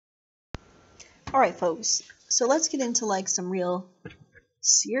All right, folks. So let's get into like some real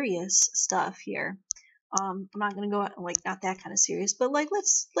serious stuff here. I'm not gonna go like not that kind of serious, but like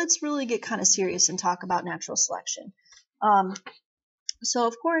let's really get kind of serious and talk about natural selection. Um, so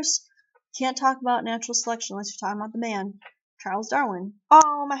of course, can't talk about natural selection unless you're talking about the man, Charles Darwin.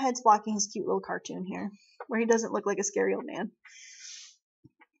 Oh, my head's blocking his cute little cartoon here, where he doesn't look like a scary old man.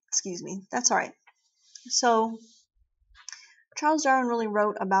 Excuse me. That's all right. So Charles Darwin really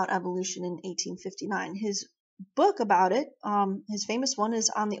wrote about evolution in 1859. His book about it, his famous one,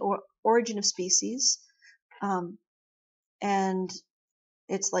 is on the origin of species, and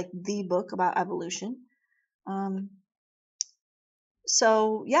it's like the book about evolution.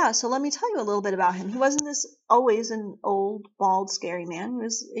 So yeah, so let me tell you a little bit about him. He wasn't this always an old, bald, scary man. He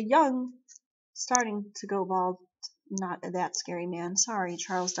was a young, starting to go bald, not that scary man. Sorry,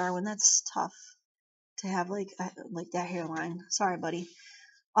 Charles Darwin, that's tough to have like that hairline. Sorry, buddy.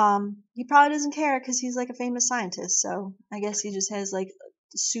 He probably doesn't care because he's like a famous scientist, so I guess he just has like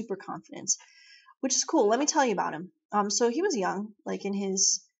super confidence, which is cool. Let me tell you about him. So he was young, like in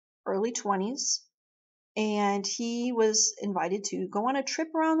his early 20s, and he was invited to go on a trip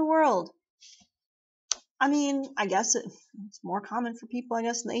around the world. I mean, I guess it's more common for people, I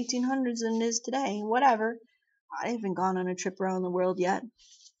guess, in the 1800s than it is today. Whatever. I haven't gone on a trip around the world yet.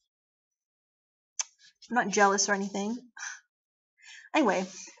 I'm not jealous or anything. Anyway,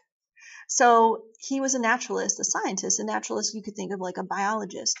 so he was a naturalist, a scientist. A naturalist, you could think of like a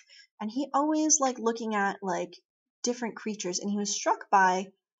biologist. And he always liked looking at like different creatures. And he was struck by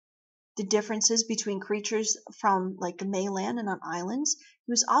the differences between creatures from like the mainland and on islands.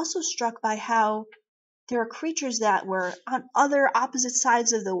 He was also struck by how there are creatures that were on other opposite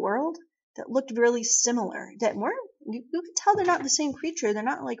sides of the world that looked really similar. That weren't, you could tell they're not the same creature. They're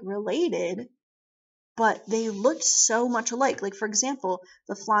not like related, but they looked so much alike. Like, for example,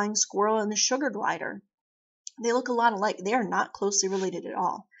 the flying squirrel and the sugar glider. They look a lot alike. They are not closely related at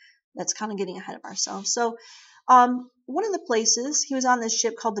all. That's kind of getting ahead of ourselves. So, one of the places, he was on this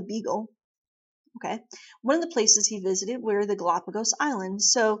ship called the Beagle. Okay. One of the places he visited were the Galapagos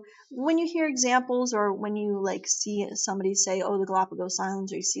Islands. So, when you hear examples or when you like see somebody say, oh, the Galapagos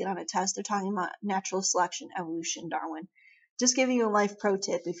Islands, or you see it on a test, they're talking about natural selection, evolution, Darwin. Just giving you a life pro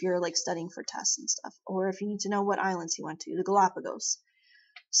tip if you're like studying for tests and stuff, or if you need to know what islands he went to, the Galapagos.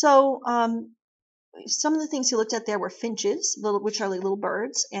 So, some of the things he looked at there were finches, which are like little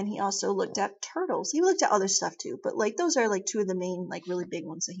birds, and he also looked at turtles. He looked at other stuff too, but like those are like two of the main like really big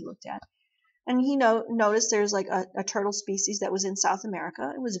ones that he looked at. And he noticed there's like a turtle species that was in South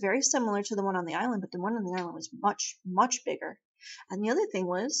America. It was very similar to the one on the island, but the one on the island was much, much bigger. And the other thing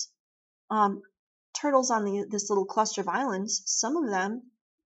was, turtles on this little cluster of islands, some of them,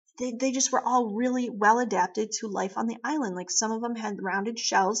 they just were all really well adapted to life on the island. Like some of them had rounded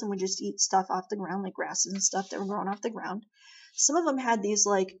shells and would just eat stuff off the ground, like grasses and stuff that were growing off the ground. Some of them had these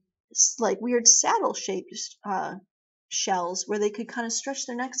like weird saddle-shaped shells where they could kind of stretch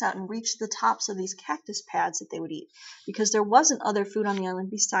their necks out and reach the tops of these cactus pads that they would eat because there wasn't other food on the island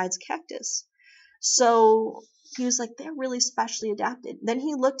besides cactus. So he was like, they're really specially adapted. Then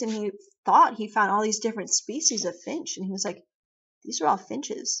he looked and he thought he found all these different species of finch, and he was like, these are all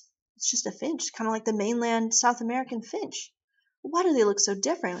finches. It's just a finch, kind of like the mainland South American finch. Why do they look so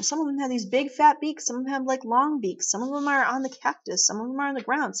different? Some of them have these big fat beaks, some of them have like long beaks, some of them are on the cactus, some of them are on the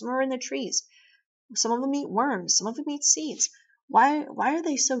ground, some are in the trees. Some of them eat worms, some of them eat seeds. Why are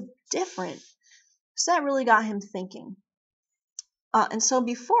they so different? So that really got him thinking. And so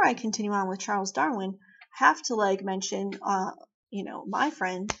before I continue on with Charles Darwin, I have to like mention, my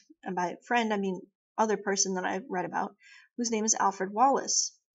friend, and by friend I mean other person that I've read about, whose name is Alfred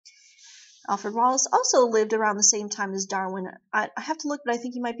Wallace. Alfred Wallace also lived around the same time as Darwin. I have to look, but I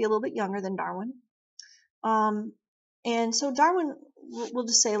think he might be a little bit younger than Darwin. And so Darwin, we'll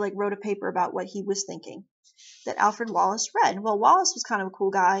just say, like, wrote a paper about what he was thinking that Alfred Wallace read. Well, Wallace was kind of a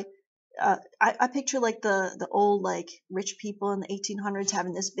cool guy. I picture like the old like rich people in the 1800s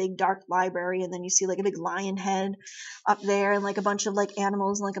having this big dark library, and then you see like a big lion head up there and like a bunch of like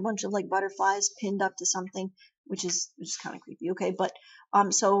animals and like a bunch of like butterflies pinned up to something, which is kind of creepy. Okay, but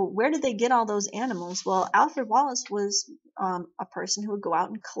so where did they get all those animals? Well, Alfred Wallace was a person who would go out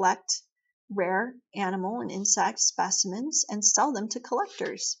and collect rare animal and insect specimens and sell them to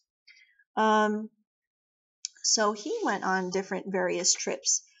collectors. So he went on different various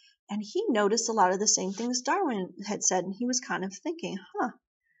trips, and he noticed a lot of the same things Darwin had said, and he was kind of thinking,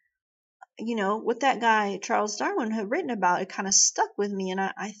 what that guy Charles Darwin had written about, it kind of stuck with me, and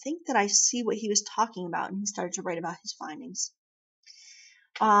I think that I see what he was talking about, and he started to write about his findings.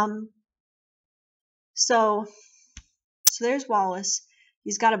 So there's Wallace.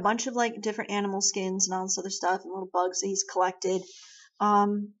 He's got a bunch of like different animal skins and all this other stuff and little bugs that he's collected.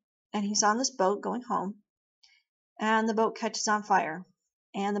 And he's on this boat going home, and the boat catches on fire,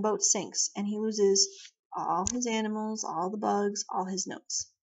 and the boat sinks, and he loses all his animals, all the bugs, all his notes.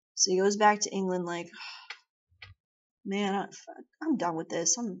 So he goes back to England like, man, I'm done with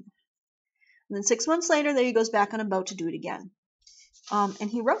this. And then 6 months later, there he goes back on a boat to do it again. And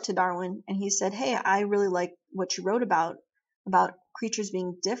he wrote to Darwin, and he said, hey, I really like what you wrote about creatures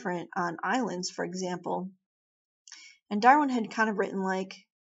being different on islands, for example. And Darwin had kind of written like,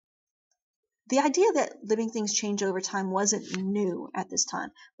 the idea that living things change over time wasn't new at this time,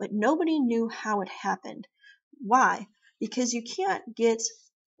 but nobody knew how it happened. Why? Because you can't get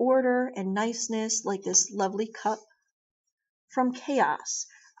order and niceness like this lovely cup from chaos.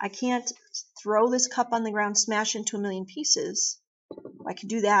 I can't throw this cup on the ground, smash into a million pieces. I could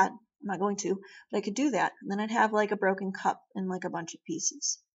do that. I'm not going to, but I could do that. And then I'd have like a broken cup and like a bunch of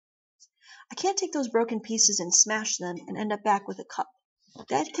pieces. I can't take those broken pieces and smash them and end up back with a cup.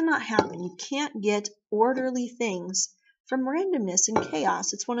 That cannot happen. You can't get orderly things from randomness and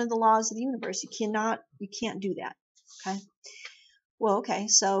chaos. It's one of the laws of the universe. You can't do that. Okay? Well, okay,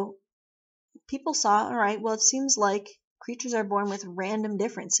 so people saw, all right, well, it seems like creatures are born with random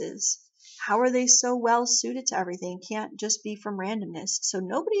differences. How are they so well suited to everything? It can't just be from randomness. So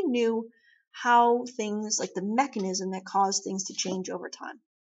nobody knew how things, like the mechanism that caused things to change over time.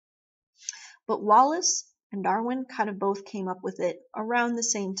 But Wallace and Darwin kind of both came up with it around the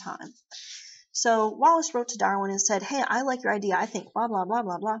same time. So Wallace wrote to Darwin and said, hey, I like your idea. I think blah, blah, blah,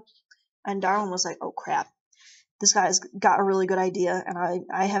 blah, blah. And Darwin was like, oh, crap. This guy's got a really good idea, and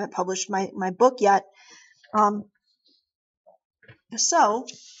I haven't published my book yet. So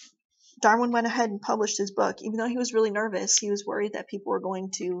Darwin went ahead and published his book. Even though he was really nervous, he was worried that people were going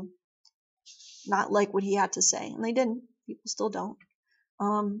to not like what he had to say. And they didn't. People still don't.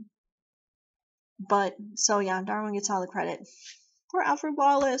 But, so yeah, Darwin gets all the credit. Poor Alfred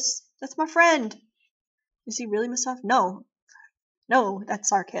Wallace. That's my friend. Is he really myself? No. No, that's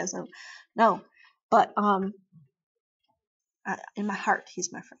sarcasm. No. But, in my heart,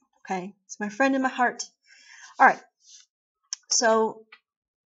 he's my friend. Okay? He's my friend in my heart. All right. So,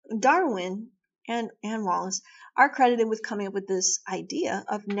 Darwin and Wallace are credited with coming up with this idea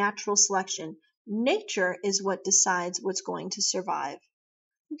of natural selection. Nature is what decides what's going to survive.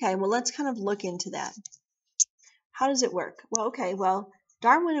 Okay, well, let's kind of look into that. How does it work? Well,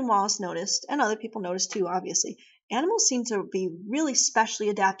 Darwin and Wallace noticed, and other people noticed too, obviously, animals seem to be really specially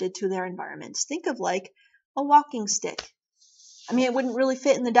adapted to their environments. Think of like a walking stick. I mean, it wouldn't really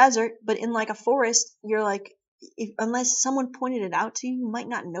fit in the desert, but in like a forest, you're like, unless someone pointed it out to you, you might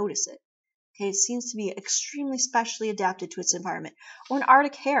not notice it. Okay, it seems to be extremely specially adapted to its environment. Or an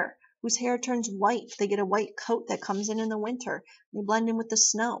Arctic hare, whose hair turns white. They get a white coat that comes in the winter. They blend in with the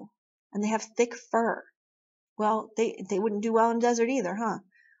snow, and they have thick fur. Well, they wouldn't do well in the desert either, huh?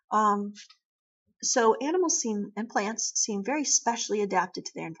 So animals and plants seem very specially adapted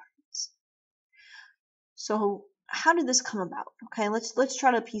to their environments. So how did this come about? Okay, let's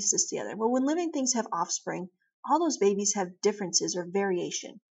try to piece this together. Well, when living things have offspring, all those babies have differences or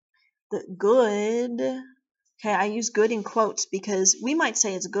variation. The good, okay, I use good in quotes because we might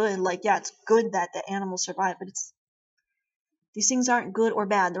say it's good, like, yeah, it's good that the animals survive, but these things aren't good or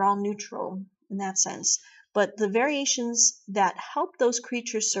bad. They're all neutral in that sense. But the variations that help those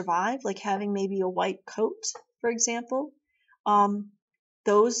creatures survive, like having maybe a white coat, for example,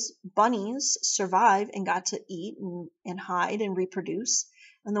 those bunnies survived and got to eat and hide and reproduce.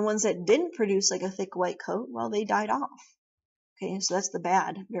 And the ones that didn't produce like a thick white coat, well, they died off. Okay, so that's the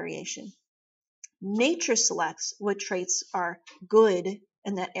bad variation. Nature selects what traits are good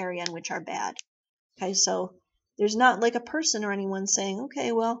in that area and which are bad. Okay, so there's not like a person or anyone saying,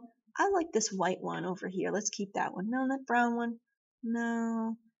 okay, well, I like this white one over here. Let's keep that one. No, that brown one.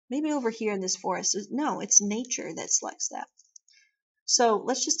 No. Maybe over here in this forest. No, it's nature that selects that. So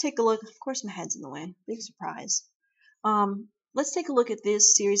let's just take a look. Of course, my head's in the way. Big surprise. Let's take a look at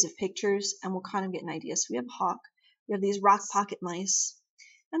this series of pictures, and we'll kind of get an idea. So we have a hawk. We have these rock pocket mice,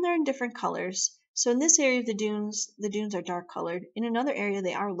 and they're in different colors. So in this area of the dunes are dark colored. In another area,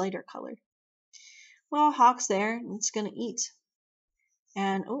 they are lighter colored. Well, hawk's there, and it's going to eat.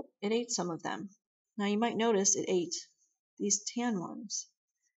 And, oh, it ate some of them. Now, you might notice it ate these tan ones.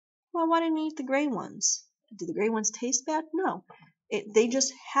 Well, why didn't it eat the gray ones? Did the gray ones taste bad? No. They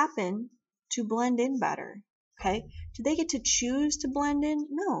just happen to blend in better. Okay? Did they get to choose to blend in?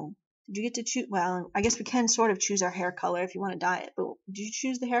 No. Did you get to choose? Well, I guess we can sort of choose our hair color if you want to dye it. But did you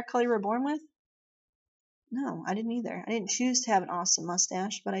choose the hair color you were born with? No, I didn't either. I didn't choose to have an awesome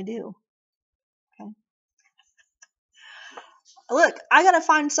mustache, but I do. Okay. Look, I gotta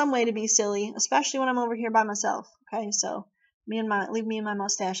find some way to be silly, especially when I'm over here by myself. Okay, so leave me and my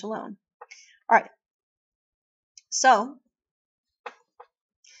mustache alone. All right. So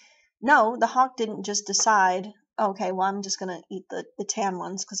no, the hawk didn't just decide, okay, well, I'm just gonna eat the tan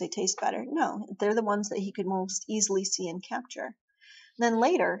ones because they taste better. No, they're the ones that he could most easily see and capture. Then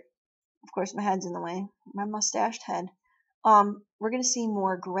later, of course, my head's in the way, my mustached head. We're gonna see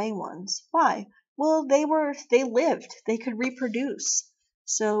more gray ones. Why? Well, they lived, they could reproduce.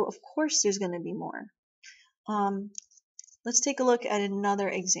 So of course there's gonna be more. Let's take a look at another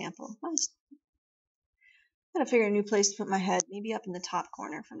example. I gotta figure a new place to put my head, maybe up in the top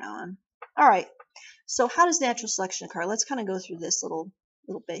corner from now on. All right. So how does natural selection occur? Let's kind of go through this little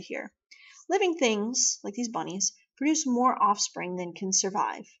bit here. Living things, like these bunnies, produce more offspring than can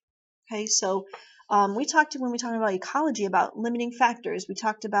survive. Okay, so when we talked about ecology about limiting factors. We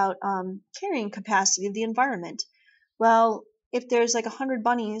talked about carrying capacity of the environment. Well, if there's like 100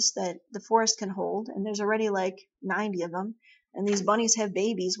 bunnies that the forest can hold, and there's already like 90 of them, and these bunnies have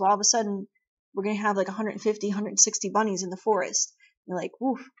babies, well, all of a sudden we're going to have like 150, 160 bunnies in the forest. You're like,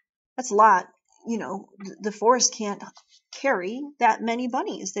 woof, that's a lot. You know, the forest can't carry that many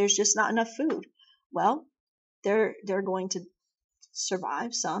bunnies. There's just not enough food. Well, they're going to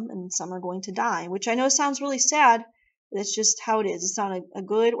survive some, and some are going to die, which I know sounds really sad, but it's just how it is. It's not a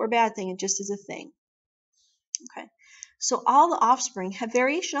good or bad thing. It just is a thing. Okay. So all the offspring have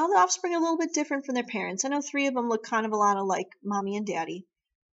variation. All the offspring are a little bit different from their parents. I know 3 of them look kind of a lot alike, mommy and daddy.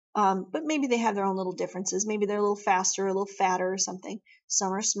 But maybe they have their own little differences. Maybe they're a little faster, a little fatter or something.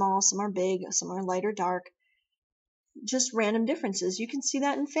 Some are small, some are big, some are light or dark. Just random differences. You can see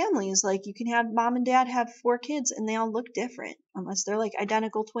that in families. Like you can have mom and dad have 4 kids and they all look different unless they're like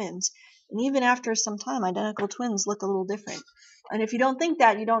identical twins. And even after some time, identical twins look a little different. And if you don't think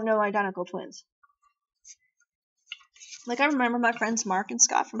that, you don't know identical twins. Like I remember my friends Mark and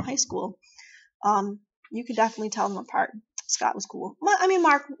Scott from high school. You could definitely tell them apart. Scott was cool. I mean,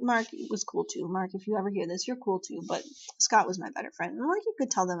 Mark was cool too. Mark, if you ever hear this, you're cool too. But Scott was my better friend. And like you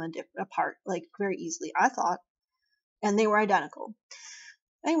could tell them apart like very easily, I thought. And they were identical.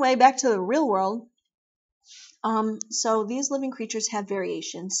 Anyway, back to the real world. So these living creatures have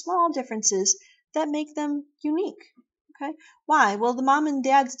variations, small differences that make them unique. Okay, why? Well, the mom and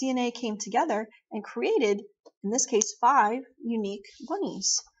dad's DNA came together and created, in this case, 5 unique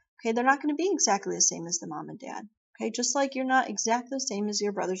bunnies. Okay, they're not going to be exactly the same as the mom and dad. Okay, just like you're not exactly the same as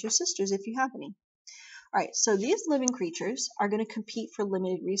your brothers or sisters if you have any. All right, so these living creatures are going to compete for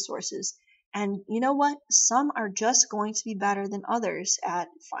limited resources. And you know what? Some are just going to be better than others at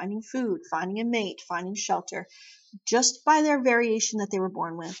finding food, finding a mate, finding shelter, just by their variation that they were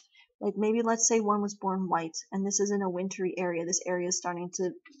born with. Like maybe let's say one was born white, and this is in a wintry area. This area is starting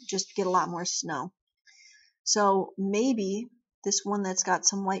to just get a lot more snow. So maybe this one that's got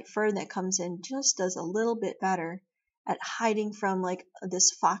some white fur that comes in just does a little bit better at hiding from like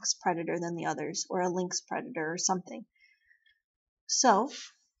this fox predator than the others, or a lynx predator or something. So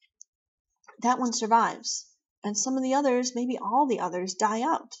that one survives, and some of the others, maybe all the others, die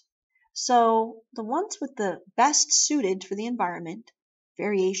out. So the ones with the best suited for the environment,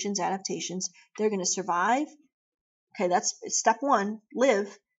 variations, adaptations, they're going to survive. Okay, that's step 1,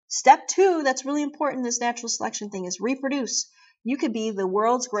 live. Step 2, that's really important, this natural selection thing, is reproduce. You could be the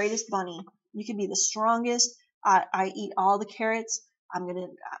world's greatest bunny. You could be the strongest. I eat all the carrots.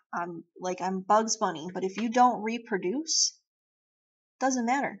 I'm Bugs Bunny. But if you don't reproduce, doesn't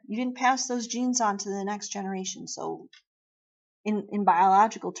matter. You didn't pass those genes on to the next generation. So in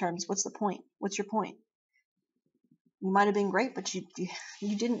biological terms, what's the point? What's your point? You might have been great, but you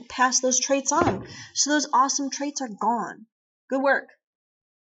didn't pass those traits on. So those awesome traits are gone. Good work.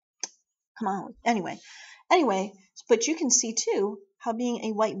 Come on. Anyway, but you can see too how being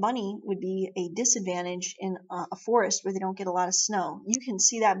a white bunny would be a disadvantage in a forest where they don't get a lot of snow. You can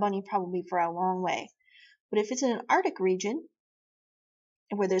see that bunny probably for a long way. But if it's in an Arctic region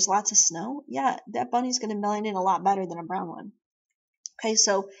where there's lots of snow, yeah, that bunny's going to blend in a lot better than a brown one. Okay,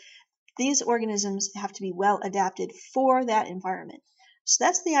 so these organisms have to be well adapted for that environment. So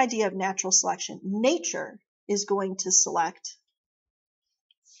that's the idea of natural selection. Nature is going to select.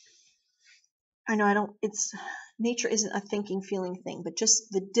 Nature isn't a thinking, feeling thing, but just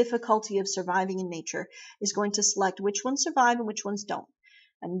the difficulty of surviving in nature is going to select which ones survive and which ones don't.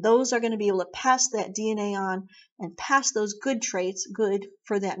 And those are going to be able to pass that DNA on and pass those good traits, good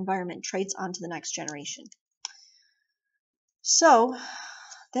for that environment traits, on to the next generation. So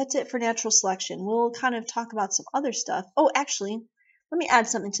that's it for natural selection. We'll kind of talk about some other stuff. Oh, actually, let me add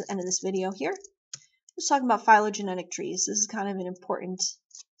something to the end of this video here. Let's talk about phylogenetic trees. This is kind of an important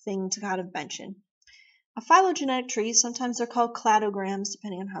thing to kind of mention. A phylogenetic tree, sometimes they're called cladograms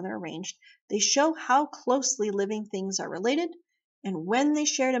depending on how they're arranged, they show how closely living things are related and when they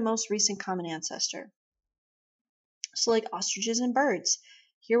shared a most recent common ancestor. So like ostriches and birds.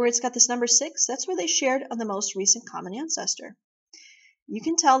 Here where it's got this number 6, that's where they shared the most recent common ancestor. You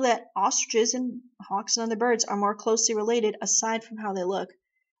can tell that ostriches and hawks and other birds are more closely related aside from how they look,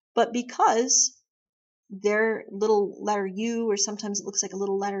 but because their little letter U, or sometimes it looks like a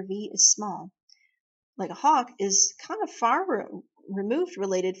little letter V, is small. Like a hawk is kind of far removed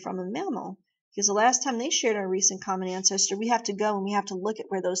related from a mammal, because the last time they shared our recent common ancestor, we have to go and we have to look at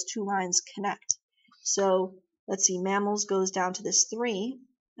where those two lines connect. So let's see, mammals goes down to this 3,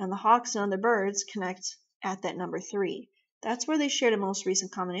 and the hawks and other birds connect at that number 3. That's where they shared a most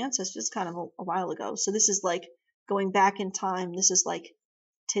recent common ancestor. It's kind of a while ago. So this is like going back in time. This is like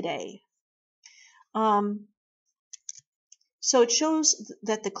today. So it shows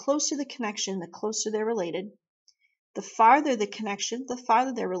that the closer the connection, the closer they're related. The farther the connection, the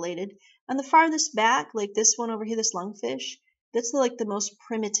farther they're related. And the farthest back, like this one over here, this lungfish, that's like the most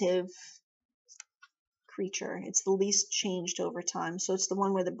primitive creature. It's the least changed over time. So it's the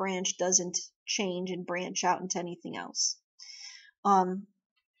one where the branch doesn't change and branch out into anything else.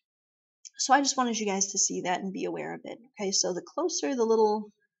 So I just wanted you guys to see that and be aware of it. Okay, so the closer the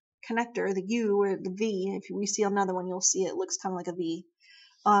little connector, the U or the V, if we see another one, you'll see it looks kind of like a V.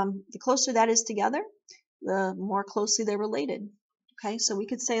 The closer that is together, the more closely they're related. Okay, so we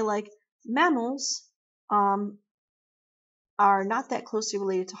could say like mammals are not that closely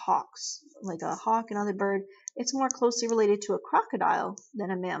related to hawks. Like a hawk, another bird, it's more closely related to a crocodile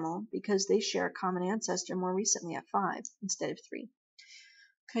than a mammal because they share a common ancestor more recently at 5 instead of 3.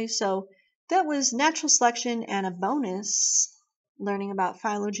 Okay, so that was natural selection and a bonus learning about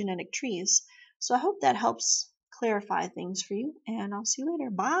phylogenetic trees. So I hope that helps clarify things for you, and I'll see you later.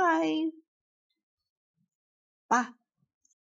 Bye. Bye.